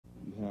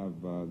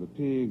have the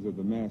pigs of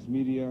the mass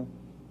media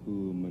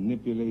who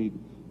manipulate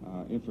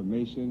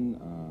information.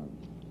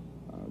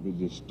 They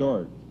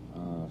distort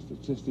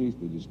statistics,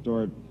 they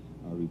distort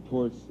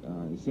reports.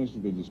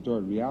 Essentially, they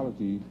distort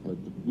reality, but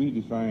we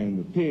define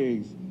the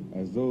pigs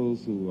as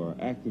those who are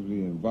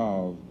actively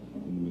involved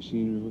in the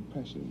machinery of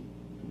oppression.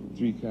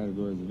 3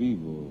 categories of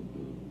evil: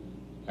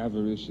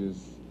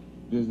 avaricious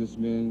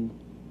businessmen,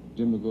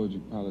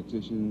 demagogic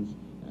politicians,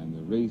 and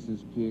the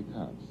racist pig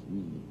cops.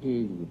 These are the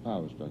pigs of the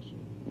power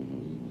structure.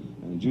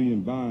 And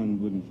Julian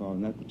Bond wouldn't fall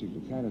in that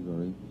particular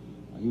category.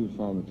 He would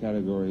fall in the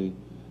category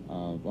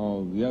of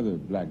all the other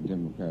black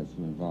Democrats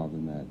who are involved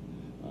in that.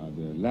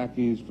 They're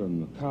lackeys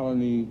from the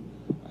colony,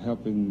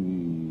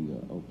 helping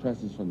the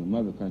oppressors from the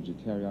mother country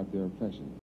carry out their oppression.